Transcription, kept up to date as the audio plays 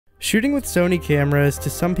Shooting with Sony cameras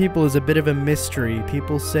to some people is a bit of a mystery.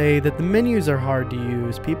 People say that the menus are hard to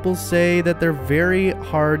use. People say that they're very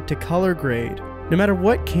hard to color grade. No matter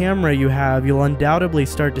what camera you have, you'll undoubtedly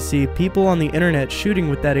start to see people on the internet shooting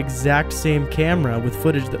with that exact same camera with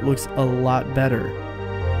footage that looks a lot better.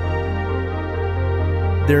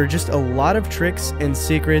 There are just a lot of tricks and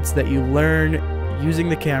secrets that you learn using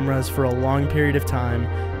the cameras for a long period of time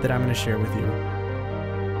that I'm going to share with you.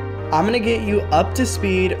 I'm going to get you up to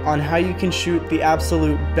speed on how you can shoot the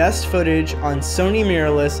absolute best footage on Sony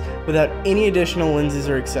Mirrorless without any additional lenses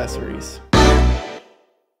or accessories.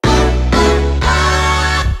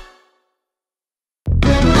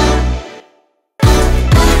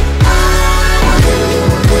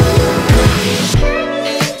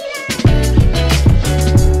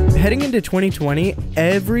 Heading into 2020,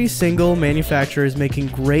 every single manufacturer is making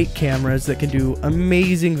great cameras that can do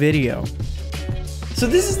amazing video. So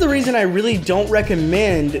this is the reason I really don't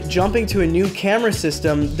recommend jumping to a new camera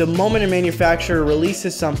system the moment a manufacturer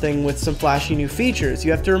releases something with some flashy new features. You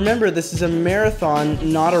have to remember this is a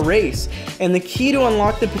marathon, not a race. And the key to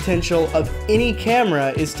unlock the potential of any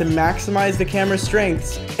camera is to maximize the camera's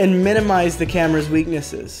strengths and minimize the camera's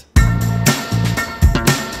weaknesses.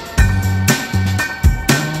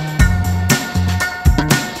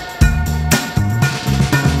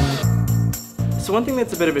 So one thing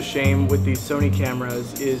that's a bit of a shame with these Sony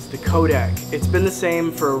cameras is the codec. It's been the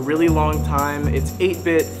same for a really long time. It's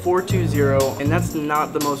 8-bit 420, and that's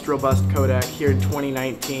not the most robust codec here in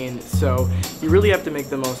 2019, so you really have to make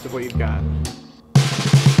the most of what you've got.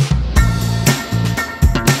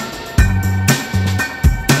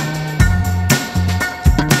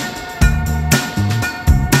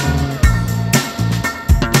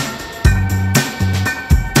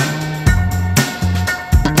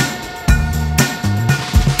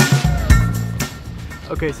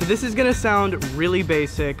 Okay, so this is gonna sound really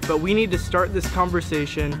basic, but we need to start this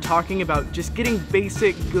conversation talking about just getting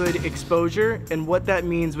basic good exposure and what that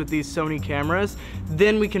means with these Sony cameras.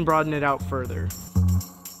 Then we can broaden it out further.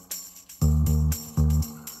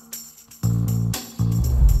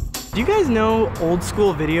 Do you guys know old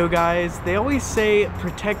school video guys? They always say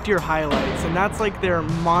protect your highlights, and that's like their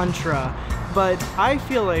mantra. But I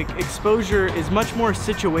feel like exposure is much more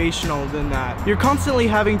situational than that. You're constantly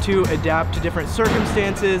having to adapt to different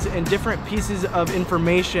circumstances and different pieces of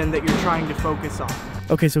information that you're trying to focus on.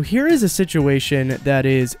 Okay, so here is a situation that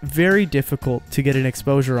is very difficult to get an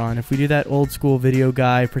exposure on. If we do that old school video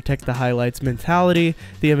guy, protect the highlights mentality,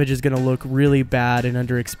 the image is gonna look really bad and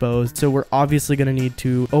underexposed. So we're obviously gonna need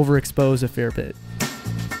to overexpose a fair bit.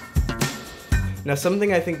 Now,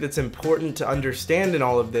 something I think that's important to understand in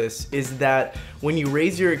all of this is that when you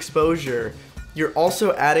raise your exposure, you're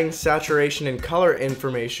also adding saturation and color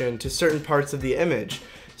information to certain parts of the image.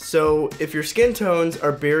 So if your skin tones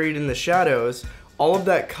are buried in the shadows, all of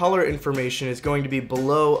that color information is going to be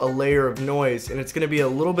below a layer of noise, and it's going to be a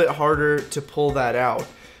little bit harder to pull that out.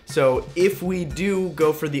 So if we do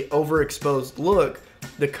go for the overexposed look,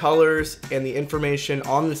 the colors and the information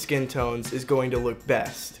on the skin tones is going to look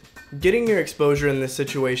best. Getting your exposure in this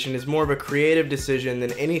situation is more of a creative decision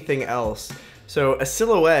than anything else. So a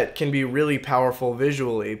silhouette can be really powerful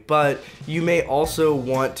visually, but you may also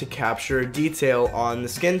want to capture detail on the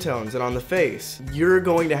skin tones and on the face. You're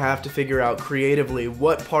going to have to figure out creatively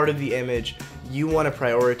what part of the image you want to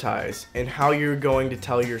prioritize and how you're going to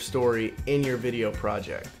tell your story in your video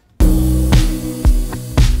project.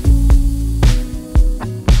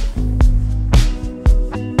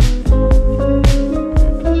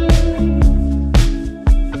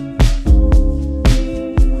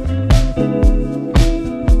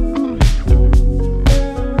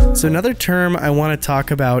 So another term I want to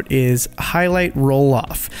talk about is highlight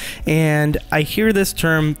roll-off, and I hear this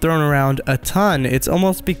term thrown around a ton. It's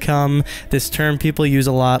almost become this term people use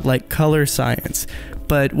a lot, like color science.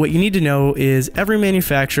 But what you need to know is every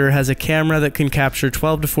manufacturer has a camera that can capture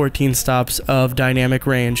 12 to 14 stops of dynamic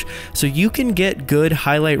range, so you can get good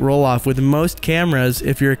highlight roll-off with most cameras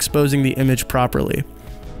if you're exposing the image properly.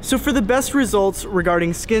 So for the best results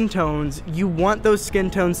regarding skin tones, you want those skin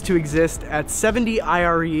tones to exist at 70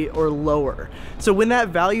 IRE or lower. So when that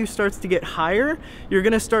value starts to get higher, you're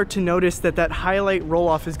gonna start to notice that that highlight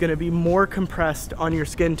roll-off is gonna be more compressed on your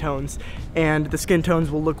skin tones, and the skin tones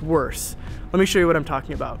will look worse. Let me show you what I'm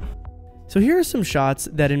talking about. So here are some shots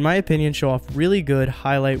that in my opinion show off really good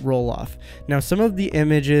highlight roll-off. Now some of the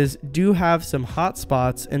images do have some hot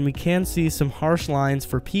spots, and we can see some harsh lines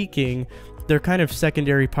for peaking. They're kind of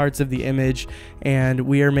secondary parts of the image, and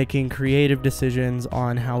we are making creative decisions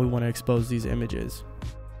on how we want to expose these images.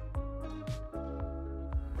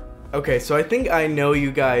 Okay, so I think I know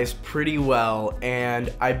you guys pretty well, and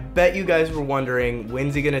I bet you guys were wondering,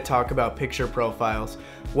 when's he gonna talk about picture profiles?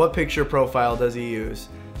 What picture profile does he use?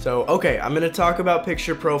 So, okay, I'm gonna talk about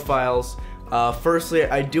picture profiles. Firstly,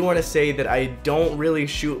 I do wanna say that I don't really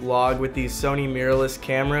shoot log with these Sony Mirrorless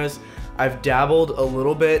cameras. I've dabbled a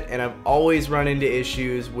little bit, and I've always run into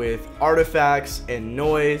issues with artifacts and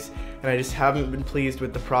noise, and I just haven't been pleased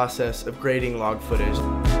with the process of grading log footage.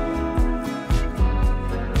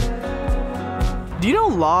 Do you know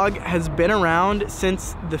log has been around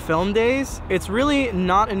since the film days? It's really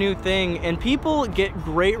not a new thing, and people get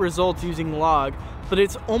great results using log, but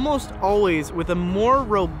it's almost always with a more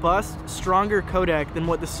robust, stronger codec than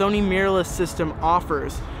what the Sony Mirrorless system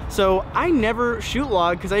offers. So I never shoot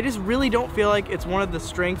log because I just really don't feel like it's one of the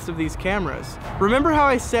strengths of these cameras. Remember how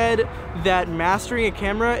I said that mastering a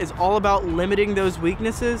camera is all about limiting those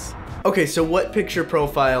weaknesses? Okay, so what picture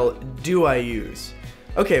profile do I use?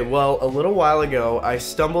 Okay, well, a little while ago, I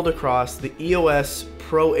stumbled across the EOS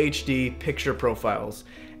Pro HD picture profiles,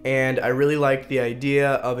 and I really liked the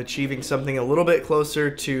idea of achieving something a little bit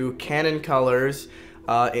closer to Canon colors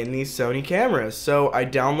in these Sony cameras. So I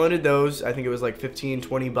downloaded those. I think it was like 15,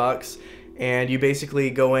 20 bucks, and you basically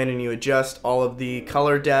go in and you adjust all of the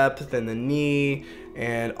color depth and the knee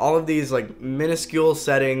and all of these like minuscule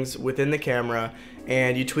settings within the camera,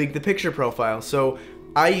 and you tweak the picture profile. So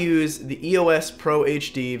I use the EOS Pro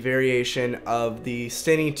HD variation of the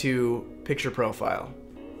Cine 2 picture profile.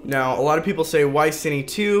 Now, a lot of people say, why Cine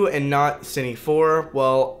 2 and not Cine 4?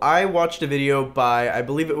 Well, I watched a video by, I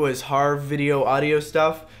believe it was Harv Video Audio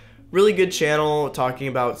Stuff. Really good channel talking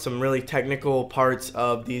about some really technical parts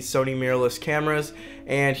of these Sony Mirrorless cameras,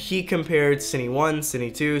 and he compared Cine 1,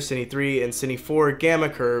 Cine 2, Cine 3, and Cine 4 gamma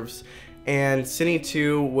curves, and Cine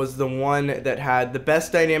 2 was the one that had the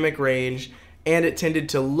best dynamic range, and it tended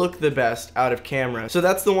to look the best out of camera. So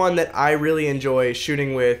that's the one that I really enjoy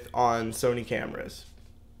shooting with on Sony cameras.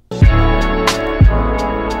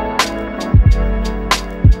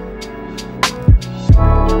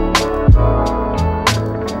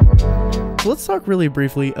 Let's talk really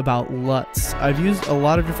briefly about LUTs. I've used a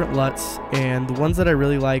lot of different LUTs, and the ones that I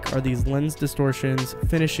really like are these lens distortions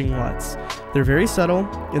finishing LUTs. They're very subtle,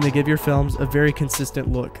 and they give your films a very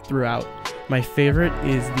consistent look throughout. My favorite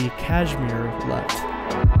is the Cashmere LUT.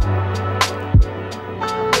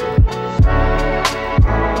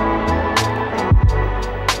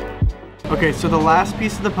 Okay, so the last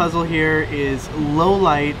piece of the puzzle here is low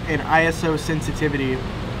light and ISO sensitivity.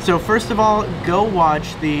 So first of all, go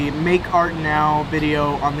watch the Make Art Now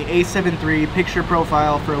video on the A7 III picture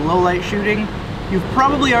profile for low light shooting. You've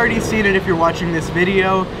probably already seen it if you're watching this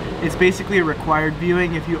video. It's basically a required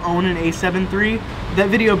viewing if you own an A7 III. That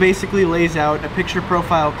video basically lays out a picture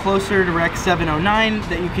profile closer to Rec 709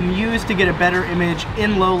 that you can use to get a better image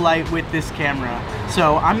in low light with this camera.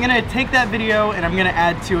 So I'm gonna take that video and I'm gonna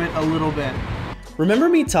add to it a little bit. Remember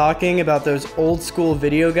me talking about those old school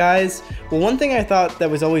video guys? Well, one thing I thought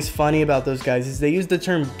that was always funny about those guys is they used the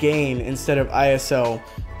term gain instead of ISO.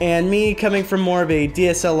 And me coming from more of a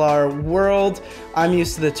DSLR world, I'm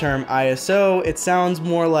used to the term ISO. It sounds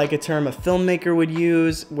more like a term a filmmaker would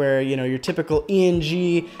use, where, you know, your typical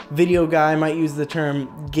ENG video guy might use the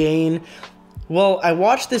term gain. Well, I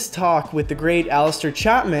watched this talk with the great Alistair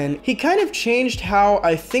Chapman. He kind of changed how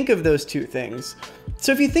I think of those two things.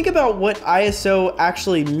 So if you think about what ISO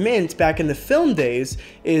actually meant back in the film days,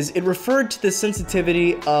 is it referred to the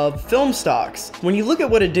sensitivity of film stocks. When you look at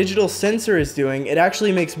what a digital sensor is doing, it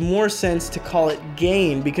actually makes more sense to call it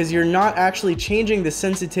gain, because you're not actually changing the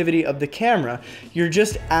sensitivity of the camera. You're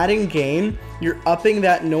just adding gain, you're upping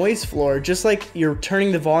that noise floor, just like you're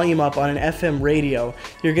turning the volume up on an FM radio.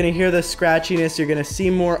 You're gonna hear the scratchiness, you're gonna see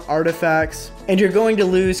more artifacts, and you're going to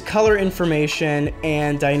lose color information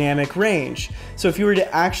and dynamic range. So if you were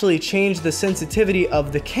to actually change the sensitivity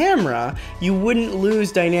of the camera, you wouldn't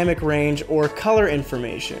lose dynamic range or color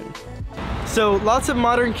information. So lots of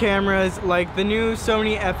modern cameras like the new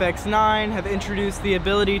Sony FX9 have introduced the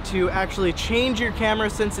ability to actually change your camera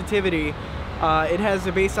sensitivity. It has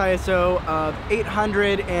a base ISO of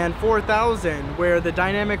 800 and 4000, where the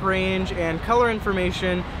dynamic range and color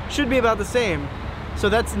information should be about the same. So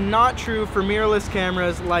that's not true for mirrorless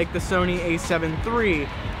cameras like the Sony A7 III.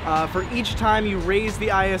 For each time you raise the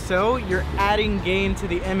ISO, you're adding gain to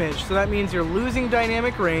the image. So that means you're losing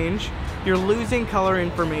dynamic range, you're losing color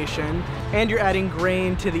information, and you're adding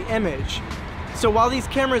grain to the image. So while these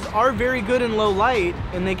cameras are very good in low light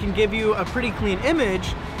and they can give you a pretty clean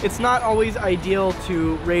image, it's not always ideal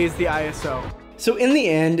to raise the ISO. So in the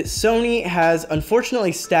end, Sony has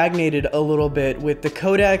unfortunately stagnated a little bit with the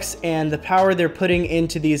codecs and the power they're putting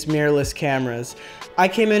into these mirrorless cameras. I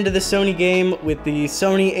came into the Sony game with the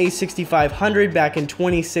Sony a6500 back in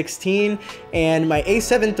 2016, and my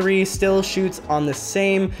a7 III still shoots on the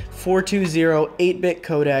same 420 8-bit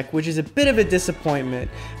codec, which is a bit of a disappointment.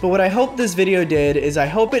 But what I hope this video did is I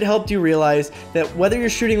hope it helped you realize that whether you're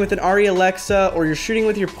shooting with an Arri Alexa or you're shooting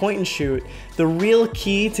with your point and shoot, the real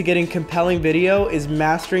key to getting compelling video is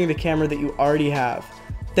mastering the camera that you already have.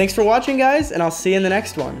 Thanks for watching, guys, and I'll see you in the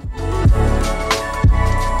next one.